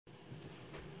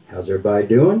How's everybody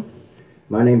doing?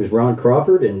 My name is Ron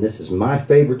Crawford, and this is my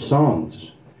favorite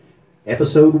songs.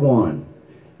 Episode 1.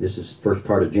 This is the first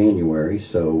part of January,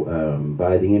 so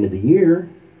by the end of the year,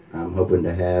 I'm hoping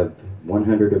to have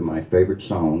 100 of my favorite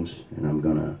songs, and I'm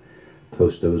going to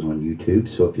post those on YouTube.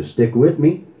 So if you'll stick with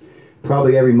me,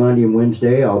 probably every Monday and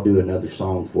Wednesday, I'll do another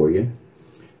song for you.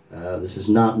 This is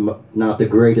not the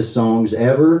greatest songs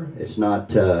ever. It's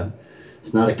not a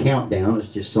countdown. It's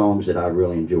just songs that I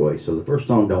really enjoy. So the first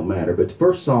song don't matter. But the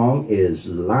first song is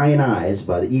Lion Eyes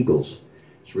by the Eagles.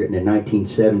 It's written in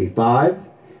 1975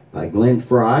 by Glenn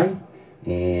Frey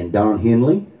and Don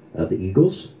Henley of the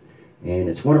Eagles. And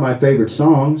it's one of my favorite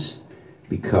songs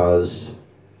because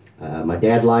my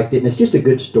dad liked it. And it's just a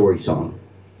good story song.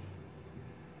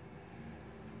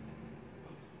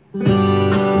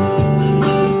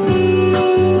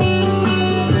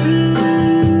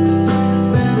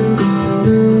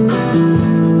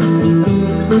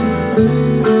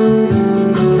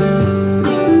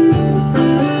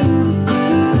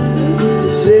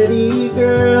 City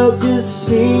girl just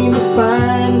seemed to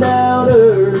find out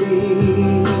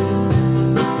early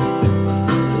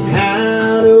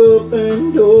how to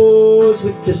open doors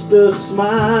with just a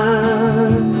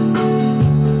smile.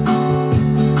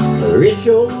 A rich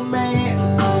old man,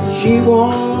 she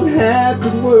won't have to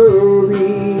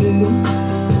worry.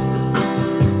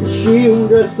 She'll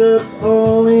dress up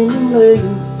all in lace,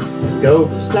 go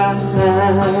style.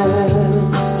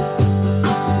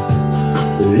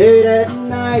 Late at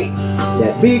night,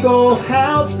 that big old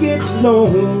house gets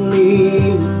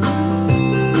lonely.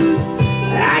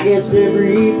 I guess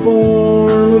every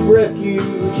form of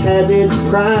refuge has its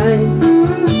price,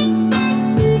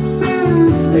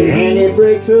 and it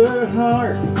breaks her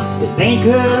heart to think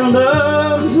her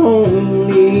love's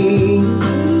only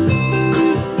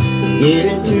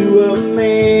given to a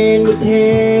man with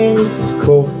hands as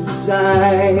cold as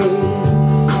ice.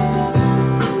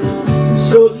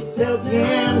 So she tells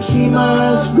him she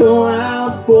must go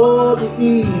out for the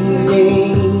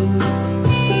evening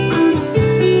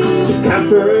to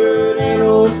comfort an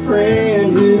old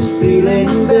friend who's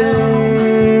feeling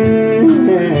down.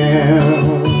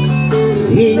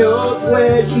 He knows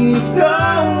where she's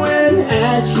going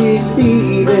as she's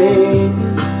leaving.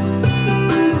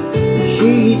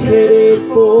 She's headed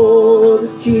for the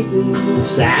cheating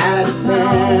side of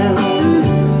town.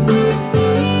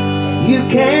 You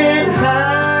can't hide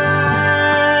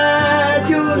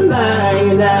your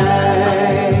lion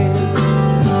eyes,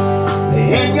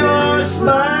 and your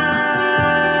smile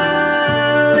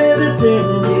is a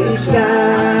dim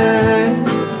disguise.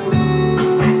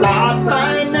 I thought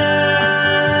by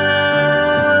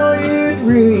now you'd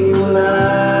realize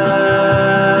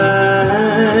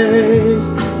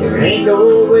there ain't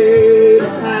no way to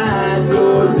hide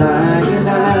your lion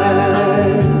eyes.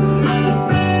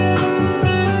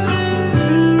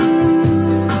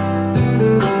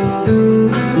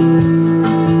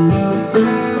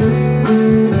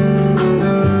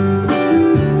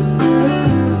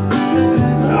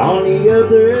 On the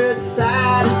other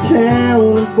side of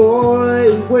town, a boy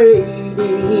is waiting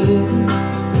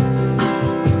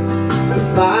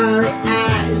with fiery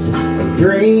eyes and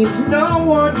dreams no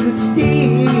one could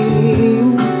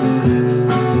steal.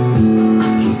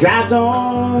 She drives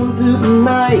on through the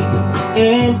night,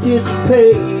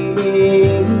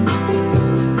 anticipating,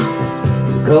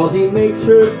 cause he makes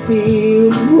her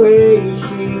feel the way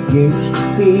she used to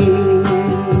feel.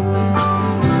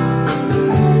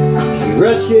 She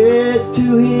rushes to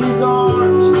his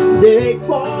arms, they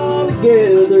fall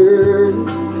together,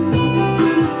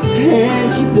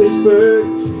 and she whispers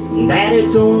that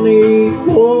it's only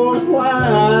for a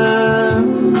while.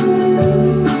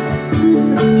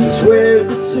 She swears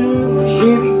that soon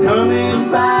she'll be coming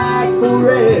back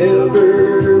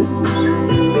forever.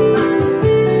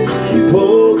 She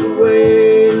pulls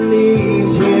away and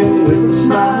leaves him with a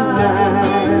smile.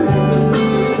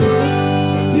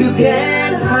 You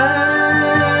can't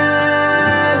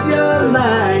hide your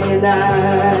lion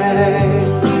eyes,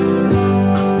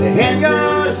 and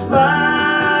your smile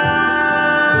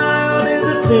is a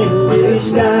thin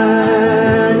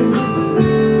disguise.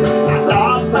 I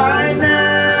thought by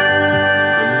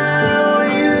now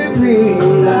you'd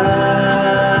realize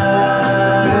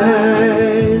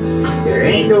there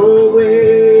ain't no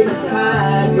way to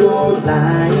hide your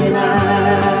lion eyes.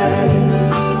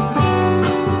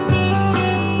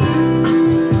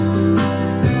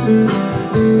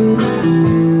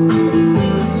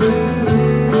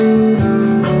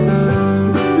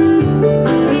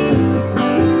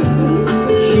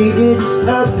 She gets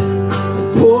up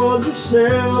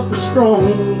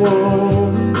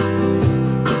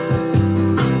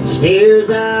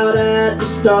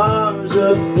stars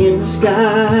up in the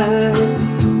sky.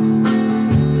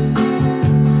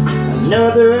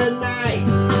 Another night,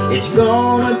 it's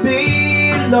gonna be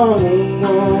a long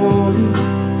one.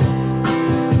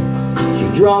 She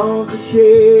draws the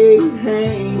shade,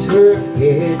 hangs her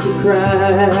head to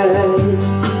cry,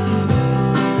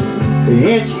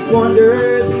 and she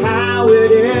wonders how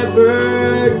it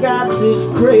ever got this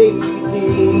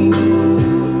crazy.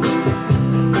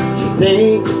 She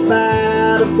thinks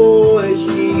about a boy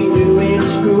she knew in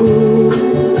school.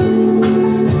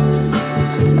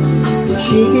 Did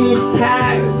she get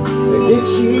tired, or did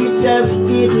she just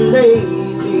get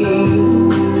lazy?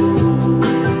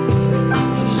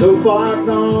 She's so far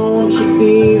gone, she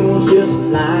feels just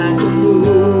like a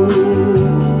fool.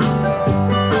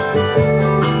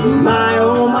 My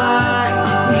oh my,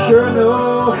 you sure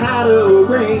know how to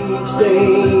arrange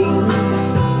things.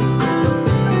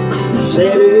 You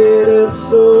set it up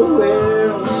so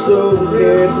well, so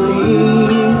carefully.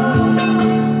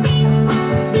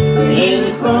 Ain't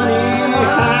it funny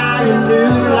how your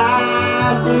new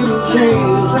life didn't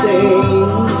change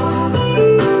things?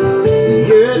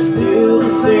 You're still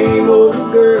the same old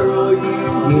girl you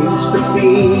used to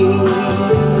be.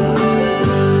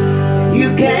 You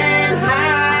can't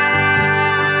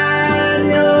hide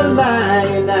your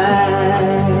lying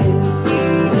eyes,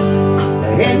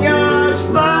 and your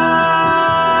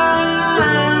smile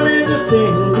is a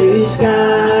thin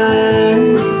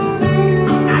disguise.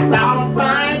 I thought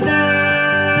by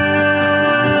now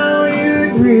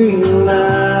you'd realize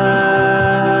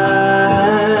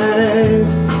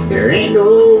there ain't no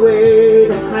way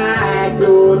to hide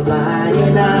your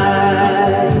lying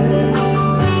eyes.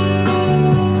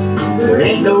 There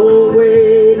ain't no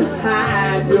way to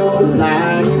hide your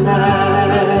lying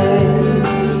eyes.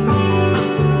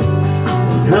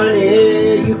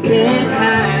 Honey, you can't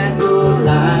hide your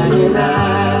lying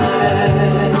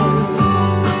eyes.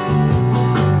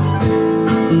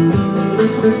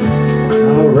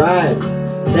 All right.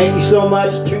 Thank you so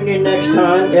much. Tune in next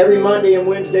time. Every Monday and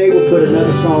Wednesday we'll put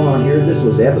another song on here. This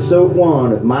was episode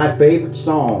 1 of My Favorite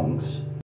Songs.